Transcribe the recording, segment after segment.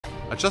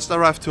I just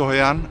arrived to Hoi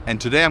An and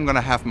today I'm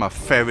gonna have my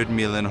favorite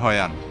meal in Hoi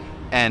An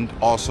and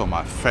also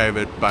my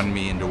favorite banh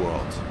mi in the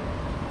world.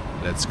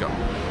 Let's go.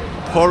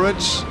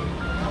 Porridge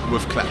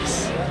with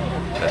clams.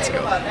 Let's go.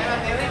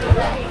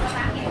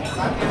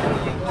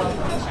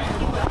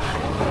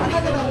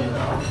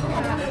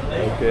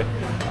 Okay.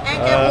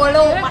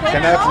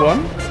 Can I have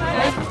one?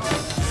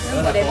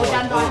 Để cô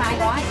Trân coi 2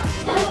 gói.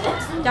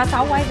 Cho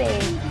 6 gói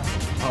về.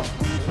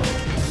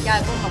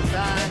 Chờ cô một tô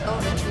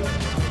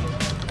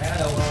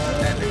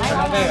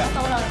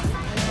nữa.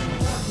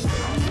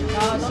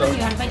 Có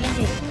nhiều hành phi lên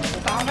gì?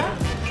 Có đó.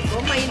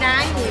 Của mì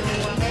nái nhiều.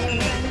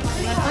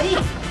 Đi.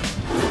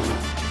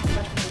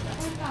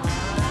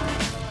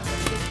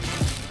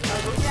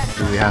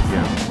 We have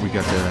here, we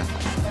got the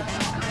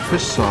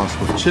fish sauce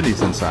with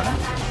chilies inside,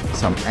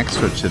 some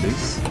extra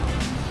chilies,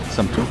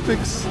 some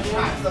toothpicks,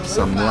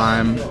 some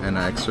lime and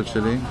an extra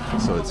chili,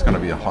 so it's gonna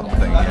be a hot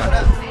thing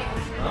here.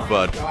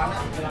 But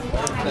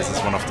this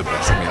is one of the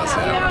best meals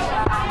ever.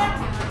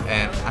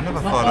 And I never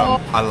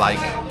thought I like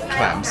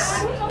clams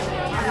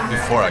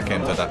before I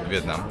came to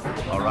Vietnam.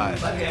 Alright,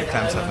 the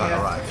clams have not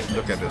arrived.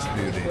 Look at this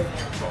beauty.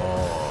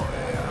 Oh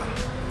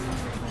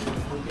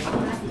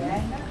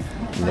yeah.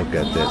 Look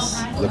at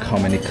this. Look how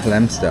many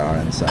clams there are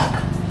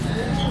inside.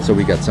 So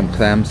we got some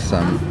clams,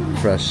 some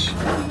fresh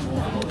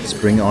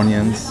spring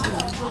onions,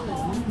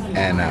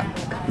 and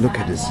look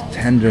at this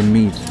tender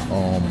meat.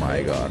 Oh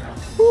my god.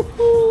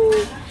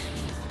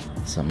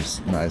 Some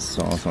nice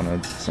sauce on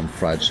it, some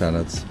fried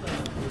shallots,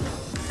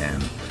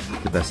 and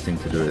the best thing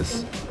to do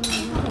is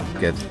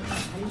get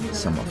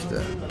some of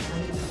the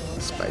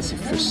spicy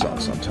fish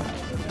sauce on top.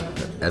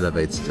 That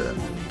elevates the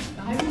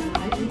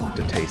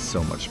taste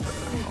so much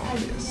better. Oh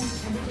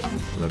yes.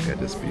 Look at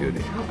this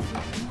beauty.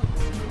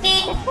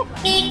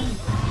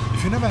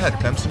 If you never had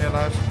clams in your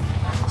life,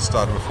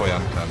 start with Hoi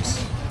An clams.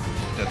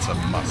 That's a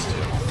must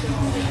here.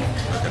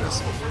 Look at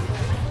this.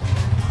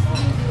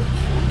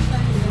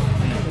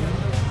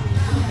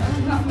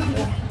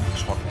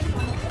 It's hot.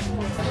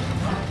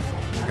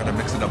 Gotta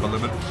mix it up a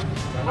little bit.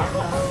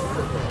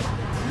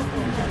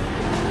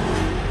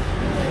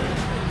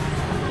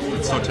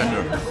 It's so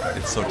tender.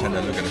 It's so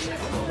tender. Look at it.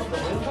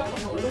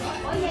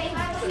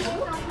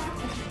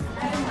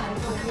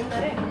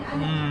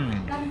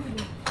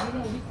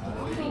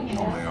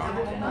 Oh my god.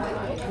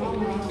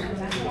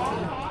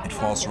 It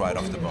falls right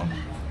off the bone.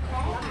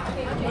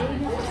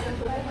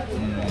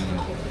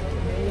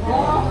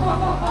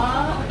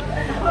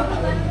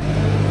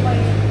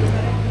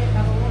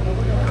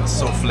 It's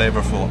so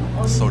flavorful,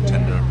 so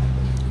tender.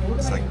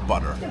 It's like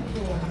butter.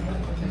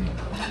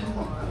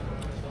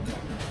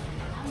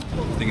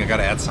 I think I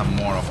gotta add some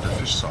more of the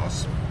fish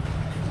sauce.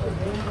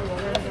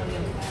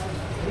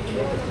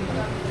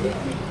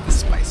 The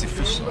spicy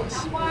fish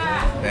sauce.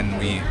 Then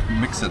we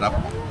mix it up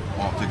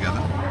all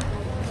together.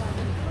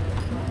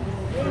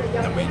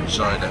 Then we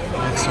enjoy that.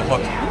 Oh, it's so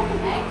hot.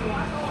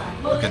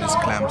 Look at these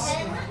clams.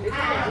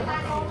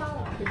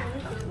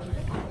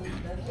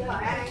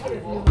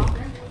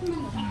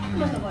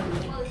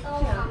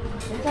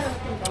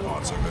 Oh,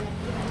 it's so good.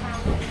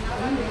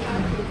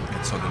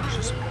 It's so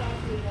delicious.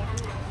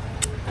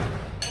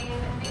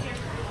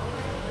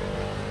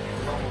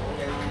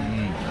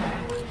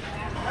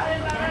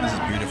 This is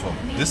beautiful.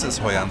 This is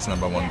Hoi An's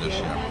 #1 dish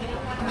here.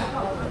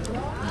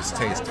 This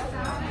taste.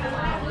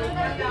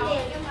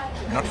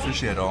 Not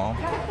fishy at all.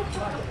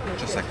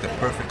 Just like the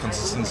perfect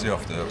consistency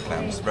of the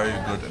clams. Very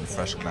good and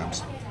fresh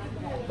clams.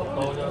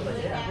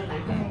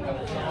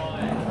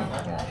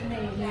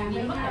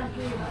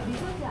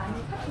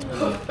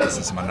 This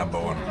is my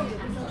 #1.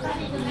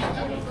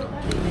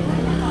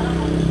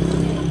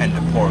 And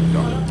the pork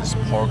though, this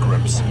pork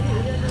ribs,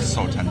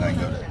 so tender and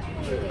good.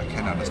 I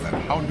can't understand.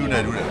 How do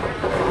they do that?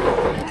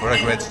 What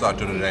a great start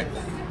to the day.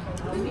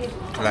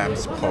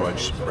 Clams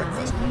porridge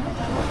breakfast.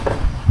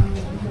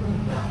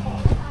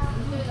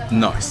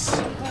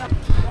 Nice.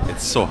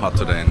 It's so hot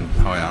today in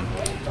Hoi An.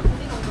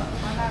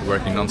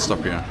 Working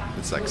non-stop here.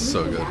 It's like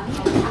so good.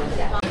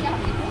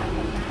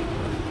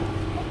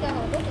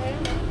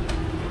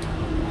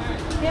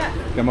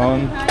 Come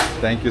on.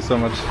 Thank you so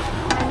much.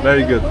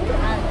 Very good.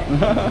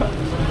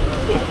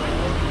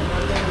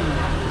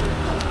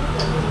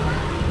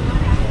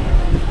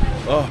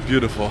 Oh,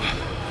 beautiful.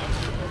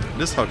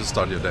 This is how to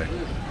start your day.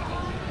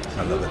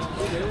 I love it.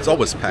 It's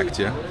always packed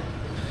here.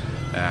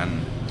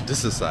 And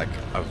this is like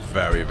a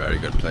very, very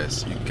good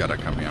place. You gotta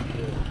come here.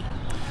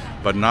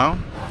 But now,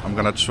 I'm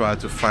gonna try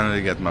to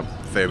finally get my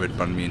favorite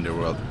banh mi in the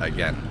world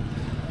again.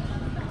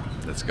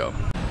 Let's go.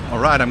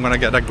 Alright, I'm gonna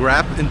get a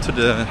grab into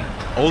the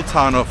old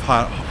town of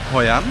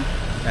Hoi An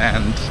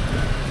and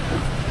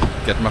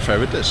get my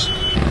favorite dish.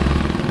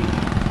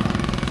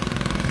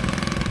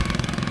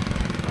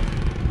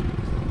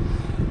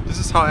 This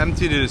is how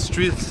empty the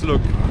streets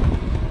look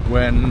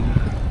when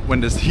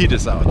the heat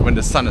is out, when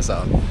the sun is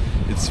out.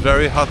 It's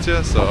very hot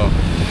here, so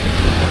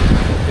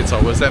it's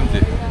always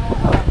empty.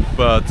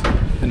 But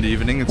in the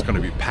evening it's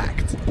gonna be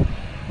packed.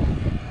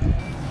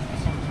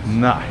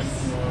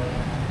 Nice.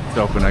 It's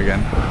open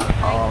again.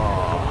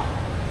 Oh.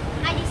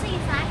 Did you see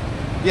inside?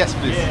 Yes,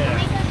 please. Can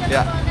I go to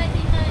Yeah.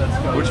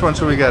 Which one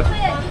should we get?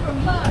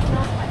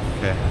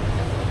 Okay.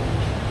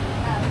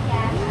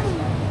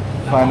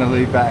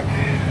 Finally back.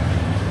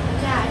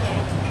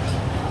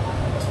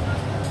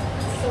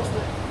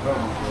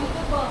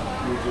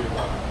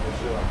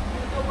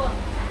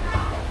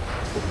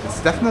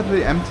 It's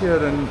definitely emptier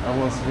than I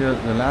was here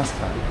the last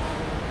time.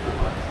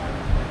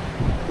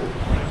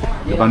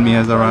 The banh mi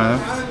has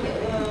arrived.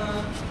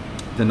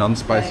 The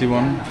non-spicy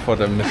one for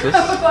the missus.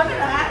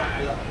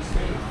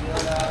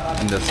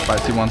 And the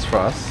spicy ones for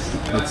us.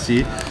 Let's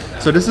see.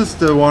 So this is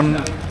the one,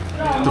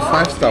 the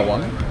 5-star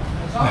one.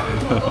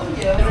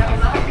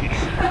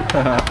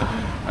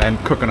 And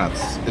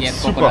coconuts. It's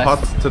super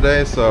hot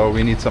today, so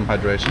we need some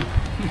hydration.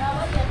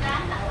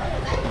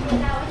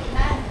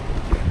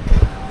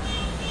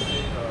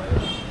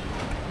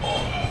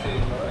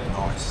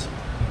 Nice.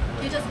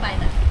 You just buy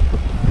that.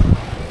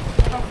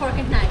 Or fork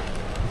and knife.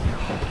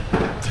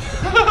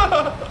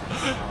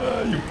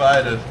 You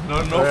bite it.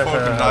 No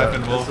fork and knife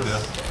involved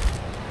there.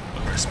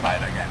 First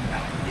bite again.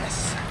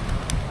 Yes.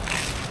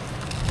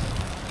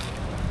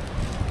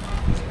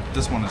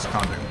 This one is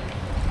counting.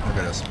 Look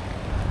at this.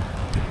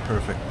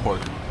 Perfect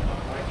pork.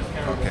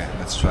 Okay,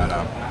 let's try it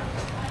out.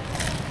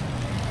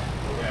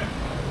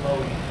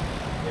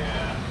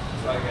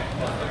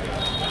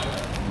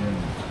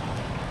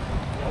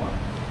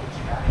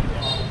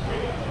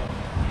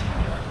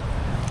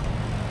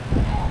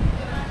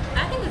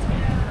 I think it's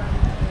good.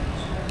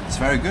 It's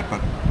very good,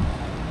 but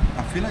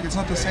I feel like it's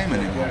not the same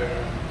anymore.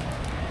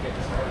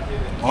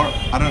 Or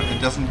I don't.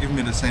 It doesn't give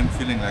me the same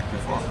feeling like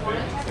before.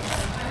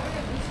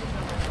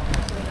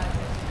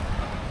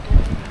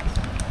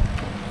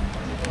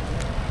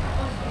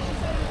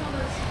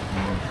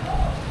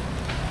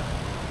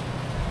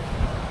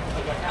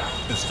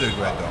 It's still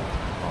great though.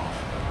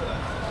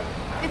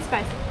 It's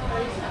spicy.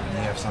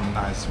 We have some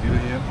nice view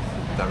here,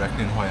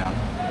 directly in Hoi An.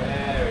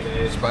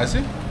 Spicy?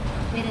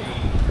 It is.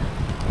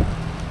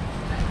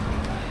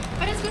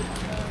 But it's good.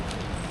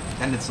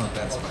 And it's not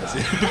that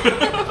spicy.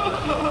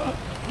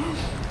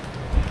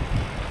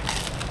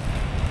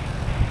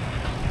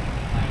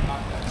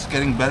 It's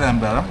getting better and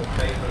better.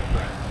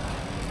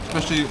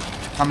 Especially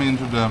coming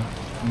into the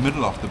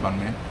middle of the banh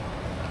mi.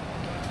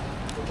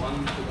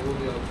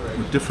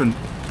 With different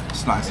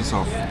slices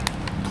of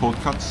cold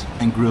cuts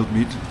and grilled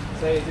meat.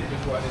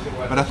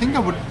 But I think I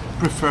would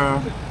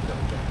prefer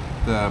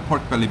the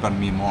pork belly banh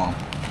mi more.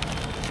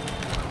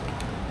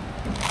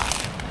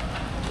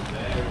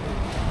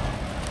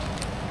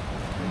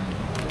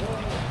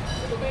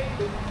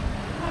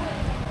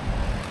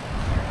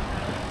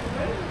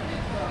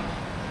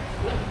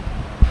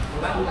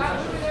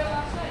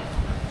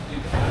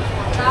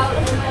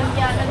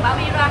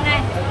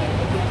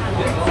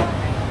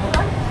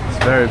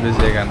 It's very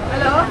busy again.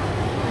 Hello?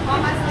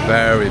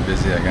 Very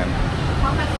busy again.